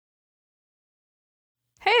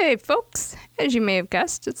Hey, folks! As you may have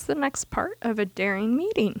guessed, it's the next part of a daring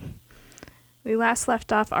meeting. We last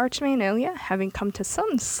left off Archmay and Ilya having come to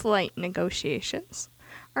some slight negotiations.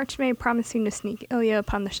 Archmay promising to sneak Ilya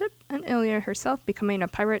upon the ship, and Ilya herself becoming a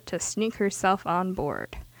pirate to sneak herself on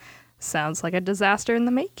board. Sounds like a disaster in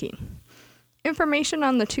the making. Information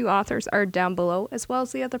on the two authors are down below, as well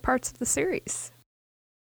as the other parts of the series.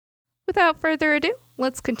 Without further ado,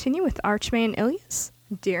 let's continue with Archmay and Ilya's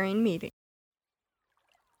daring meeting.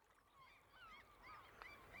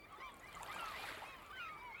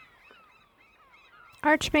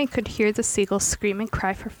 Archmay could hear the seagulls scream and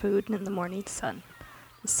cry for food in the morning sun.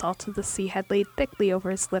 The salt of the sea had laid thickly over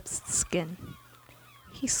his lips and skin.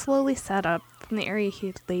 He slowly sat up from the area he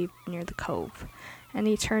had laid near the cove, and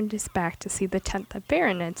he turned his back to see the tent that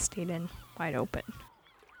Baron had stayed in wide open.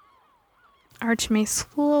 Archmay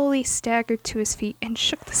slowly staggered to his feet and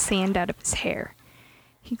shook the sand out of his hair.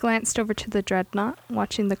 He glanced over to the dreadnought,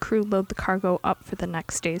 watching the crew load the cargo up for the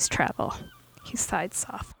next day's travel. He sighed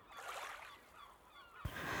softly.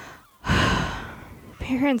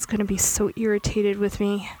 Baron's gonna be so irritated with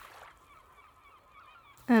me.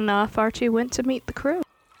 And off Archie went to meet the crew.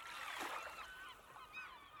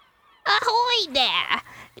 Ahoy there!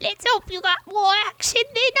 Let's hope you got more action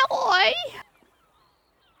than I!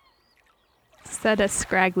 Said a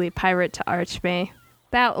scraggly pirate to Archmay.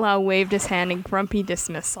 The outlaw waved his hand in grumpy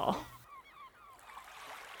dismissal.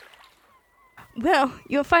 Well,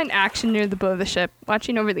 you'll find action near the bow of the ship,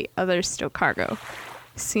 watching over the others stow cargo.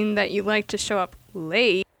 Seeing that you like to show up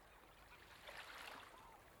late,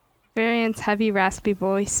 Varian's heavy, raspy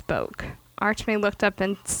voice spoke. Archmay looked up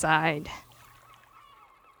and sighed.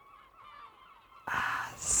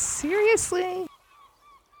 Seriously?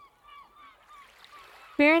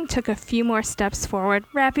 Varian took a few more steps forward,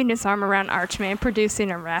 wrapping his arm around Archmay and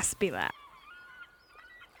producing a raspy laugh.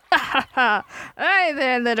 Ha ha ha! Aye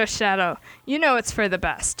there, little shadow. You know it's for the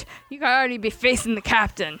best. You could already be facing the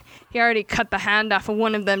captain. He already cut the hand off of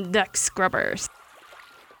one of them deck scrubbers.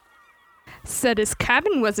 Said his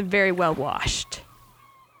cabin wasn't very well washed.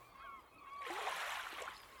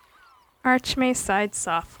 Archmay sighed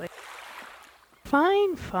softly.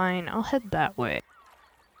 Fine, I'll head that way.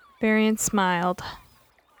 Varian smiled.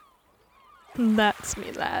 That's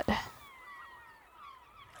me, lad.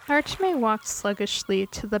 Archmay walked sluggishly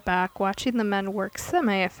to the back, watching the men work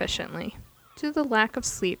semi-efficiently. Due to the lack of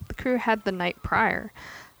sleep the crew had the night prior,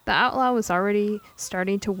 the outlaw was already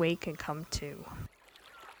starting to wake and come to.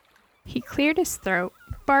 He cleared his throat,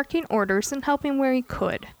 barking orders and helping where he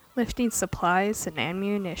could, lifting supplies and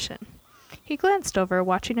ammunition. He glanced over,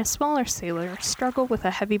 watching a smaller sailor struggle with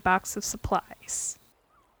a heavy box of supplies.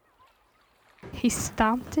 He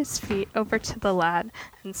stomped his feet over to the lad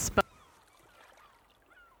and spoke.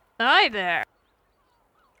 Hi there!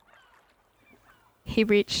 He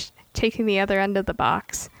reached, taking the other end of the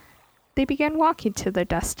box. They began walking to their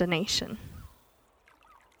destination.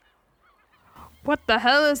 What the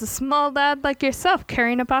hell is a small lad like yourself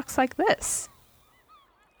carrying a box like this?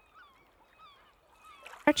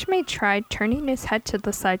 Archmay tried turning his head to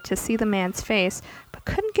the side to see the man's face, but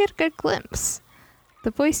couldn't get a good glimpse.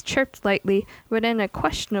 The voice chirped lightly, but in a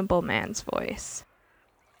questionable man's voice.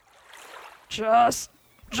 Just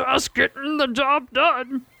getting the job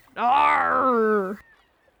done. Arrgh!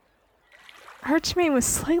 Archmay was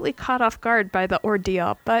slightly caught off guard by the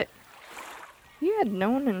ordeal, but he had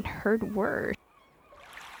known and heard word.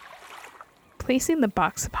 Placing the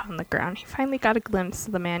box upon the ground, he finally got a glimpse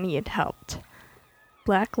of the man he had helped.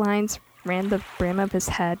 Black lines ran the brim of his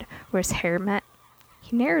head where his hair met.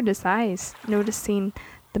 He narrowed his eyes, noticing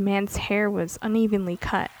the man's hair was unevenly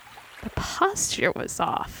cut. The posture was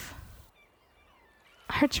off.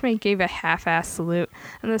 Archmay gave a half-assed salute,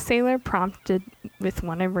 and the sailor prompted with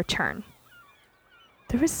one in return.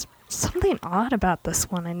 There was something odd about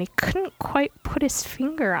this one, and he couldn't quite put his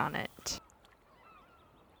finger on it.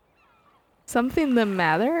 Something the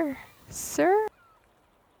matter, sir?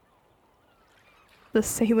 The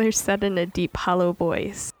sailor said in a deep, hollow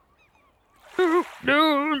voice.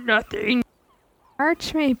 No, nothing.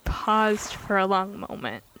 Archmay paused for a long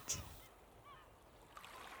moment.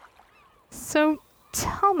 So,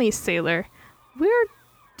 tell me, sailor, where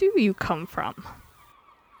do you come from?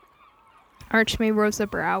 Archmay rose a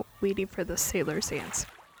brow, waiting for the sailor's answer.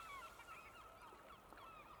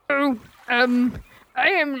 I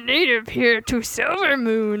am native here to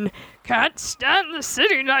Silvermoon. Can't stand the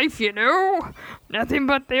city life, you know. Nothing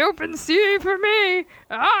but the open sea for me.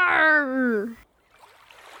 Arr!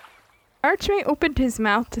 Archmay opened his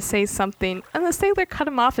mouth to say something, and the sailor cut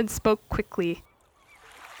him off and spoke quickly.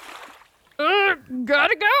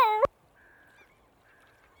 Gotta go!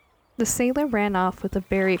 The sailor ran off with a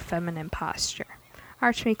very feminine posture.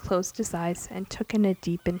 Archmay closed his eyes and took in a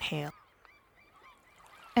deep inhale.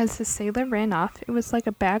 As the sailor ran off, it was like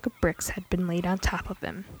a bag of bricks had been laid on top of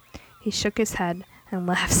him. He shook his head and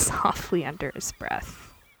laughed softly under his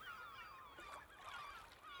breath.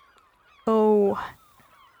 Oh,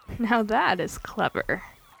 now that is clever.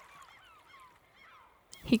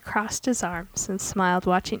 He crossed his arms and smiled,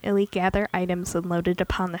 watching Illy gather items and load it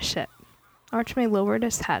upon the ship. Archmay lowered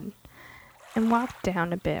his head and walked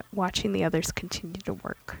down a bit, watching the others continue to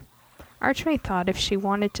work. Archmay thought if she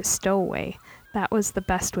wanted to stow away, that was the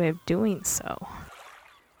best way of doing so.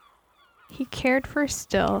 He cared for her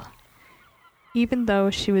still, even though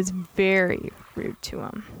she was very rude to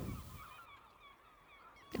him.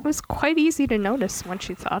 It was quite easy to notice once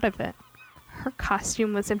she thought of it. Her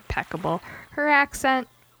costume was impeccable. Her accent,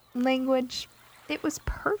 language, it was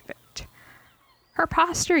perfect. Her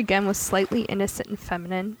posture again was slightly innocent and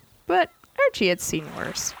feminine, but Archie had seen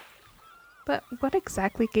worse. But what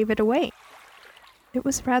exactly gave it away? It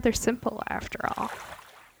was rather simple, after all.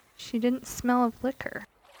 She didn't smell of liquor.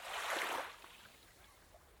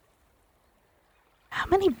 How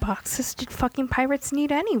many boxes did fucking pirates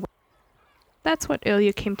need anyway? That's what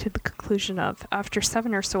Ilya came to the conclusion of after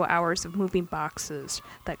 7 or so hours of moving boxes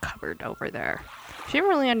that covered over there. She didn't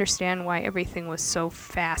really understand why everything was so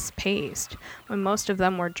fast-paced when most of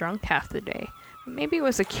them were drunk half the day. Maybe it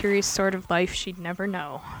was a curious sort of life she'd never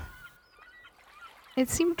know. It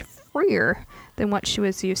seemed freer than what she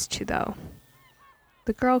was used to, though.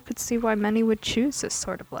 The girl could see why many would choose this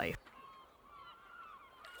sort of life.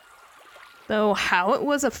 Though how it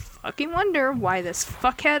was a fucking wonder why this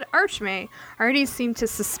fuckhead Archmay already seemed to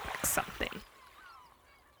suspect something.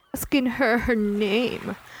 Asking her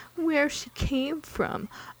name, where she came from,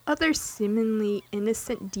 other seemingly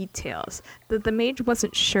innocent details that the mage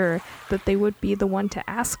wasn't sure that they would be the one to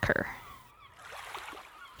ask her.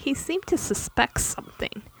 He seemed to suspect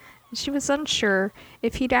something, and she was unsure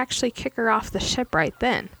if he'd actually kick her off the ship right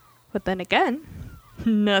then. But then again,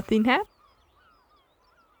 nothing happened.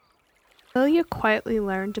 Ilya quietly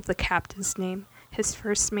learned of the captain's name, his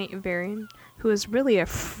first mate Varian, who was really a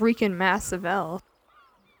freaking massive elf.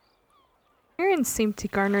 Varian seemed to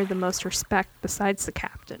garner the most respect besides the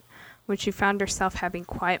captain, when she found herself having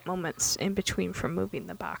quiet moments in between from moving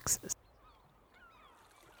the boxes.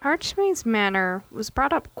 Archmay's manner was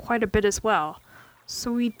brought up quite a bit as well,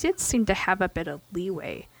 so he did seem to have a bit of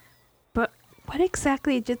leeway. But what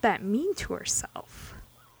exactly did that mean to herself?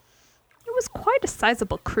 It was quite a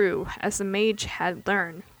sizable crew, as the mage had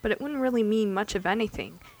learned, but it wouldn't really mean much of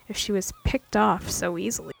anything if she was picked off so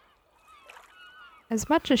easily. As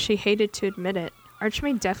much as she hated to admit it,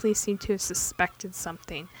 Archmay definitely seemed to have suspected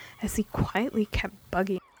something, as he quietly kept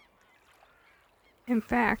bugging. In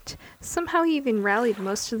fact, somehow he even rallied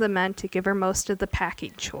most of the men to give her most of the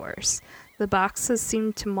packing chores. The boxes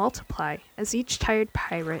seemed to multiply as each tired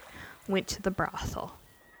pirate went to the brothel.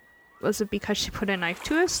 Was it because she put a knife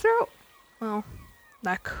to his throat? Well,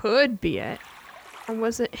 that could be it. Or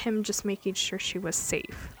was it him just making sure she was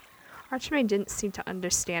safe? Archmay didn't seem to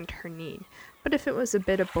understand her need, but if it was a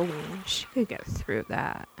bit of bullying, she could get through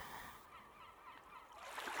that.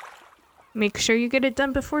 Make sure you get it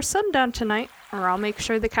done before sundown tonight, or I'll make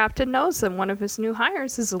sure the captain knows that one of his new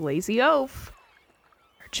hires is a lazy oaf.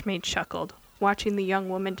 Archmay chuckled, watching the young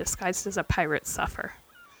woman disguised as a pirate suffer.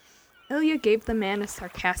 Ilya gave the man a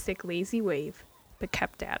sarcastic, lazy wave, but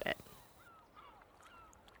kept at it.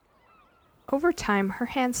 Over time, her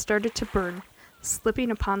hands started to burn,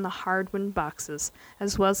 slipping upon the hard wooden boxes,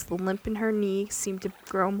 as well as the limp in her knee seemed to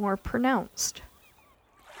grow more pronounced.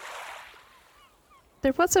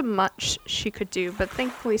 There wasn't much she could do, but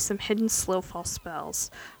thankfully some hidden slow-fall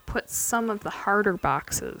spells put some of the harder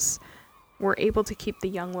boxes were able to keep the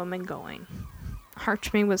young woman going.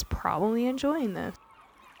 Archmay was probably enjoying this.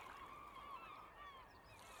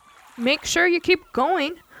 Make sure you keep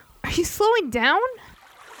going. Are you slowing down?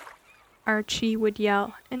 Archie would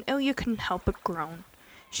yell, and Ilya couldn't help but groan.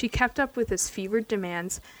 She kept up with his fevered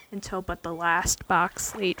demands until but the last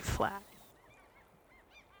box laid flat.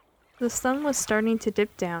 The sun was starting to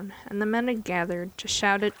dip down, and the men had gathered to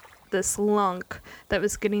shout at this lunk that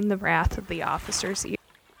was getting the wrath of the officers' ear.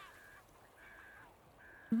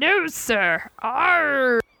 No, sir!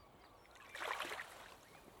 Arr!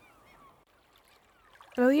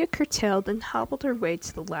 Ilya curtailed and hobbled her way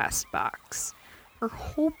to the last box. Her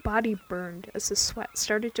whole body burned as the sweat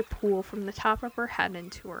started to pool from the top of her head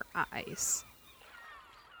into her eyes.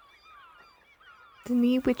 The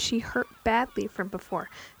knee, which she hurt badly from before,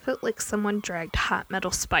 felt like someone dragged hot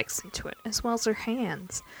metal spikes into it, as well as her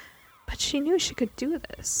hands. But she knew she could do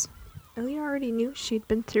this. Ilya already knew she'd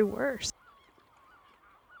been through worse.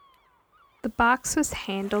 The box was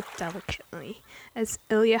handled delicately as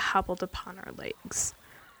Ilya hobbled upon her legs.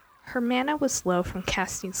 Her mana was low from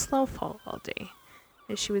casting Slowfall all day,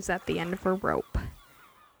 and she was at the end of her rope.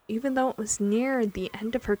 Even though it was near the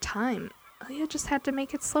end of her time, Ilya just had to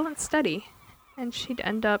make it slow and steady, and she'd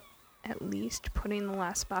end up at least putting the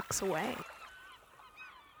last box away.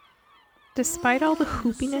 Despite all the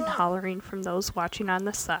whooping and hollering from those watching on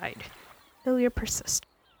the side, Ilya persisted.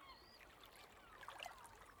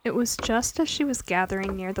 It was just as she was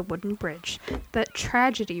gathering near the wooden bridge that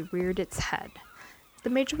tragedy reared its head. The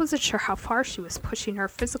mage wasn't sure how far she was pushing her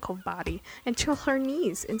physical body until her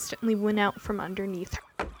knees instantly went out from underneath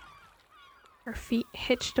her. Her feet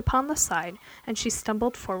hitched upon the side, and she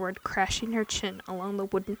stumbled forward, crashing her chin along the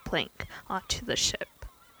wooden plank onto the ship.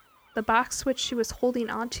 The box which she was holding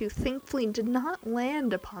onto thankfully did not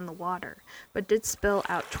land upon the water, but did spill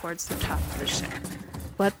out towards the top of the ship.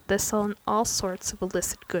 But this on all sorts of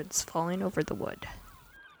illicit goods falling over the wood.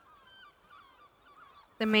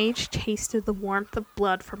 The mage tasted the warmth of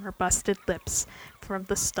blood from her busted lips from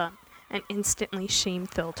the stun, and instantly shame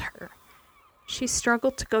filled her. She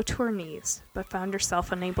struggled to go to her knees, but found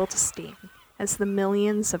herself unable to stand, as the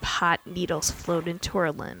millions of hot needles flowed into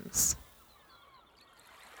her limbs.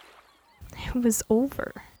 It was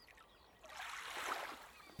over.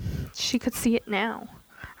 She could see it now.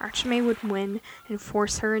 Archimay would win and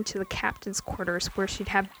force her into the captain's quarters where she'd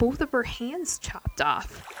have both of her hands chopped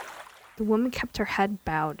off. The woman kept her head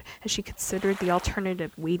bowed as she considered the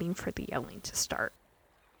alternative, waiting for the yelling to start.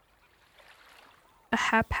 A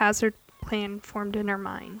haphazard plan formed in her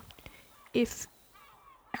mind. If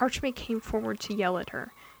Archimay came forward to yell at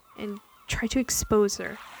her and try to expose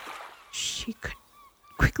her, she could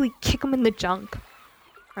quickly kick him in the junk,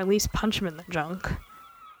 or at least punch him in the junk,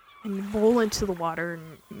 and roll into the water,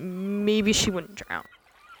 and maybe she wouldn't drown.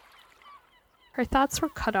 Her thoughts were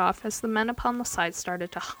cut off as the men upon the side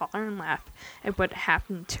started to holler and laugh at what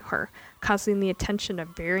happened to her, causing the attention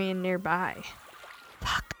of Varian nearby.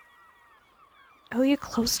 Fuck. Ilya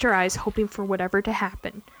closed her eyes, hoping for whatever to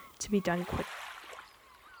happen to be done quickly.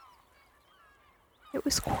 It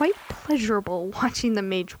was quite pleasurable watching the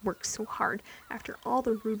mage work so hard after all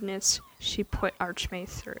the rudeness she put Archimay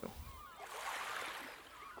through.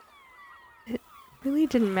 It really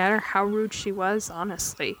didn't matter how rude she was,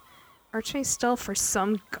 honestly. Archimay still, for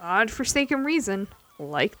some god-forsaken reason,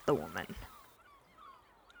 liked the woman.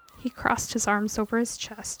 He crossed his arms over his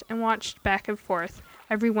chest and watched back and forth,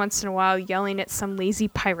 every once in a while yelling at some lazy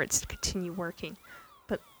pirates to continue working.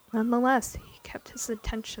 But nonetheless, he kept his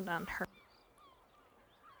attention on her.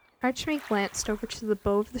 Archimay glanced over to the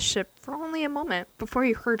bow of the ship for only a moment before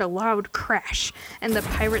he heard a loud crash, and the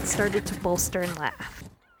pirate started to bolster and laugh.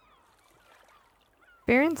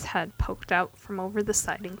 Baron's head poked out from over the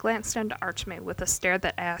side and glanced down to Archimay with a stare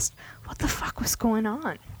that asked, what the fuck was going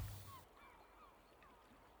on?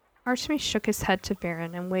 Archimay shook his head to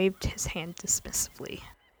Baron and waved his hand dismissively.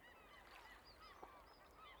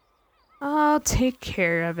 I'll take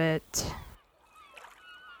care of it.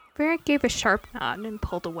 Baron gave a sharp nod and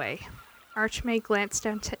pulled away. Archimay glanced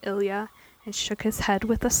down to Ilya and shook his head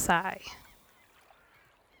with a sigh.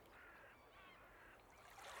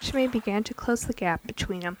 Archimay began to close the gap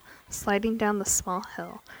between them, sliding down the small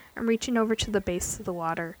hill and reaching over to the base of the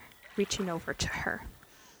water, reaching over to her.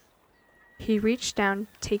 He reached down,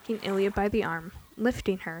 taking Ilya by the arm,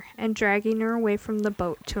 lifting her, and dragging her away from the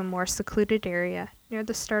boat to a more secluded area near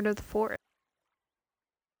the start of the forest.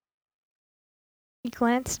 He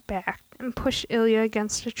glanced back and pushed Ilya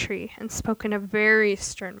against a tree and spoke in a very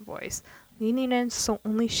stern voice, leaning in so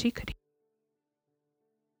only she could hear.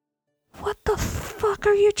 What the fuck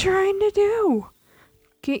are you trying to do?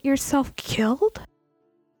 Get yourself killed?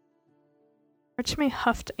 Archimay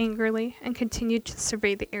huffed angrily and continued to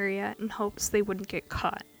survey the area in hopes they wouldn't get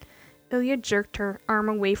caught. Ilya jerked her arm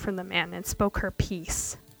away from the man and spoke her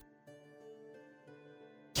piece.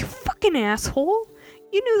 You fucking asshole!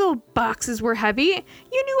 You knew those boxes were heavy.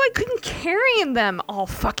 You knew I couldn't carry them all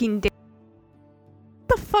fucking day.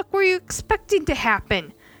 What the fuck were you expecting to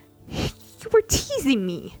happen? You were teasing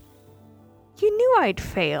me. You knew I'd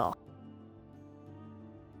fail.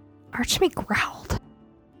 Archimay growled.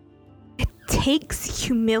 It takes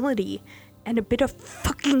humility and a bit of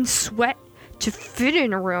fucking sweat to fit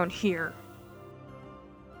in around here.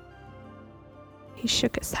 He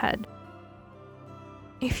shook his head.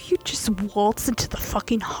 If you just waltz into the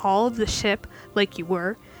fucking hull of the ship like you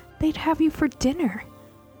were, they'd have you for dinner.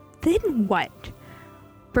 Then what?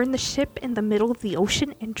 Burn the ship in the middle of the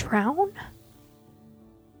ocean and drown?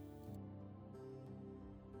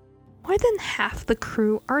 More than half the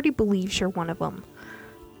crew already believes you're one of them.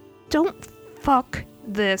 Don't fuck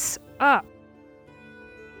this up.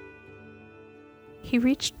 He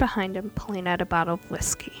reached behind him, pulling out a bottle of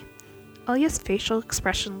whiskey. Ilya's facial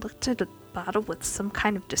expression looked at the bottle with some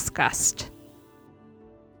kind of disgust.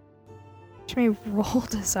 Archmay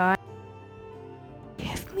rolled his eye.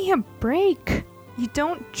 Give me a break. You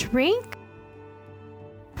don't drink?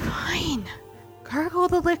 Fine. Gargle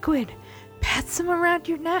the liquid. Pat some around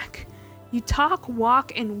your neck. You talk,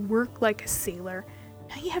 walk, and work like a sailor.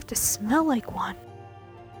 Now you have to smell like one.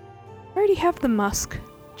 I already have the musk.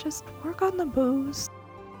 Just work on the booze.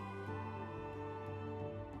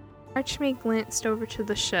 Archmay glanced over to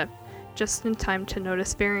the ship, just in time to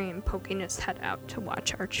notice Varian poking his head out to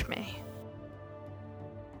watch Archmay.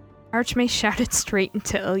 Archmay shouted straight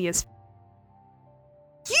into Ilya's.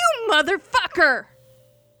 You motherfucker!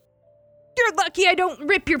 You're lucky I don't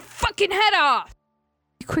rip your fucking head off!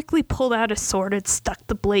 He quickly pulled out a sword and stuck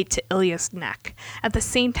the blade to Ilya's neck. At the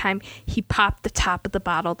same time, he popped the top of the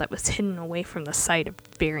bottle that was hidden away from the sight of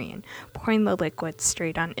Varian, pouring the liquid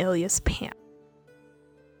straight on Ilya's pants.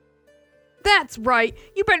 That's right!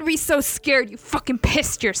 You better be so scared you fucking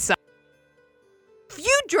pissed yourself! If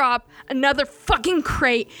you drop another fucking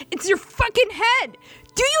crate, it's your fucking head!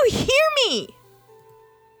 Do you hear me?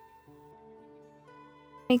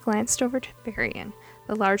 He glanced over to Varian.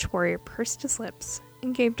 The large warrior pursed his lips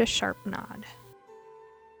and gave a sharp nod.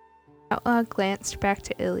 Outlaw glanced back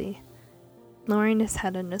to Ilya, lowering his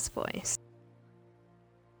head and his voice.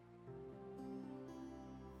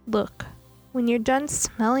 Look, when you're done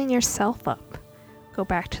smelling yourself up, go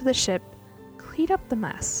back to the ship, clean up the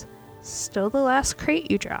mess, stow the last crate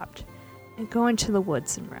you dropped, and go into the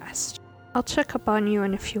woods and rest. I'll check up on you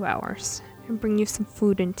in a few hours and bring you some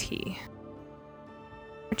food and tea.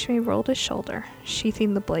 Archmay rolled his shoulder,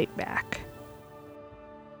 sheathing the blade back.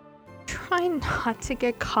 Try not to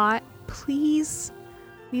get caught, please.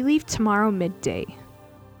 We leave tomorrow midday.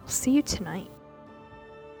 I'll see you tonight.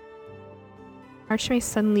 Archmay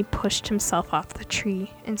suddenly pushed himself off the tree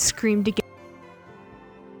and screamed again.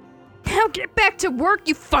 Now get back to work,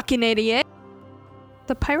 you fucking idiot!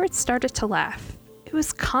 The pirates started to laugh. It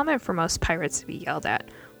was common for most pirates to be yelled at,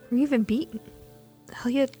 or even beaten.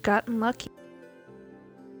 Ilya had gotten lucky.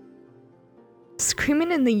 The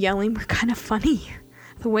screaming and the yelling were kind of funny.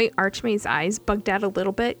 The way Archmay's eyes bugged out a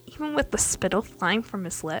little bit, even with the spittle flying from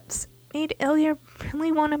his lips, made Ilya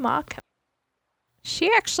really want to mock him.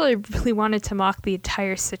 She actually really wanted to mock the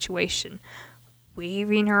entire situation,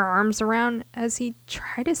 waving her arms around as he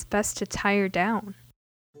tried his best to tie her down.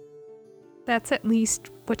 That's at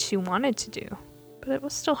least what she wanted to do, but it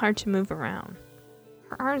was still hard to move around.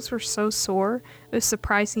 Her arms were so sore, it was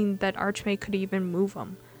surprising that Archmay could even move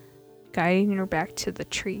them, guiding her back to the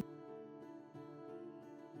tree.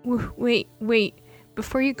 Wait,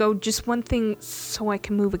 before you go, just one thing so I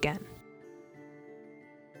can move again.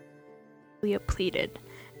 Ilya pleaded,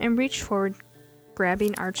 and reached forward,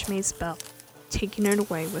 grabbing Archmay's belt, taking it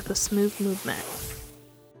away with a smooth movement.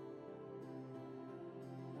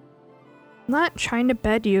 I'm not trying to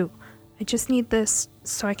bed you. I just need this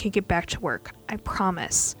so I can get back to work. I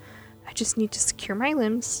promise. I just need to secure my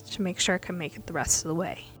limbs to make sure I can make it the rest of the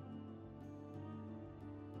way.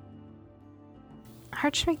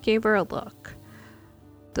 Archmay gave her a look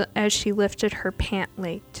as she lifted her pant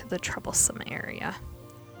leg to the troublesome area.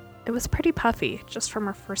 It was pretty puffy, just from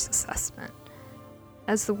her first assessment,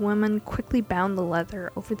 as the woman quickly bound the leather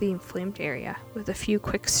over the inflamed area with a few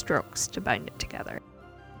quick strokes to bind it together.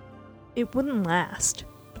 It wouldn't last,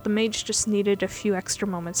 but the mage just needed a few extra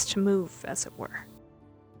moments to move, as it were.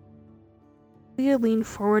 Ilya leaned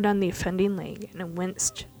forward on the offending leg and it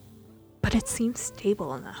winced, but it seemed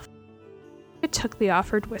stable enough. It took the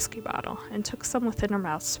offered whiskey bottle and took some within her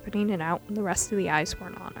mouth, spitting it out when the rest of the eyes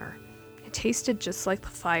weren't on her. It tasted just like the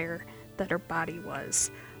fire that her body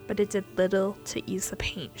was, but it did little to ease the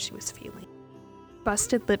pain she was feeling.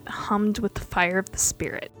 Busted lip hummed with the fire of the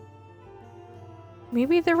spirit.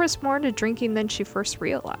 Maybe there was more to drinking than she first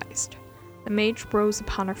realized. The mage rose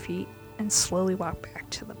upon her feet and slowly walked back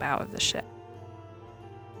to the bow of the ship.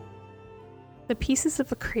 The pieces of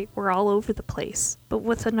the crate were all over the place, but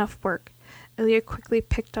with enough work, Ilya quickly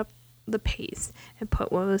picked up the pace and put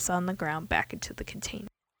what was on the ground back into the container.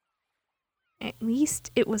 At least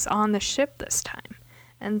it was on the ship this time,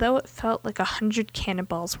 and though it felt like 100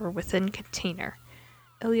 cannonballs were within container,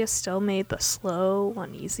 Ilya still made the slow,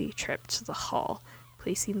 uneasy trip to the hull,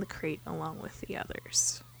 placing the crate along with the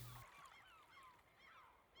others.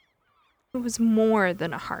 It was more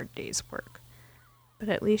than a hard day's work, but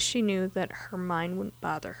at least she knew that her mind wouldn't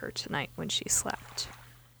bother her tonight when she slept.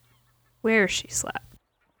 Where she slept.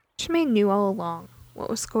 Archmay knew all along what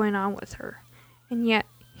was going on with her, and yet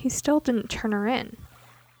he still didn't turn her in,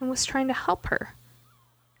 and was trying to help her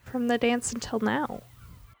from the dance until now.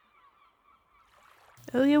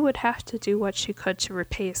 Ilya would have to do what she could to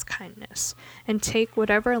repay his kindness, and take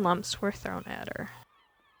whatever lumps were thrown at her.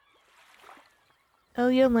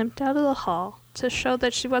 Ilya limped out of the hall to show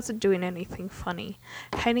that she wasn't doing anything funny,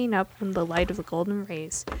 heading up when the light of the golden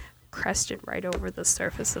rays crested right over the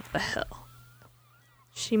surface of the hill.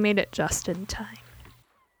 She made it just in time.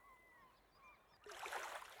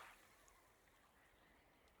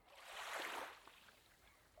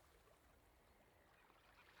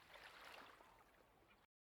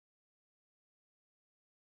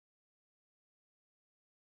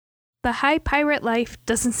 The high pirate life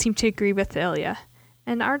doesn't seem to agree with Ilya,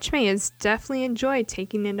 and Archmay has definitely enjoyed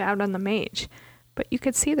taking it out on the mage, but you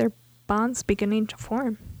could see their bonds beginning to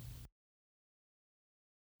form.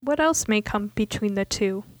 What else may come between the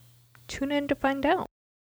two? Tune in to find out.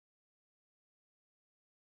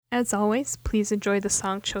 As always, please enjoy the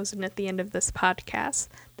song chosen at the end of this podcast.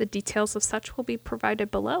 The details of such will be provided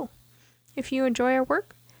below. If you enjoy our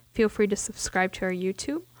work, feel free to subscribe to our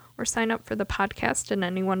YouTube or sign up for the podcast in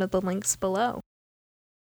any one of the links below.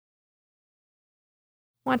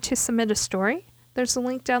 Want to submit a story? There's a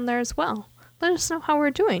link down there as well. Let us know how we're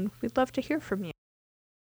doing. We'd love to hear from you.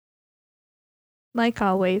 Like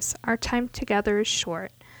always, our time together is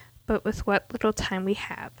short, but with what little time we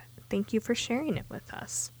have, thank you for sharing it with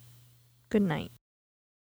us. Good night.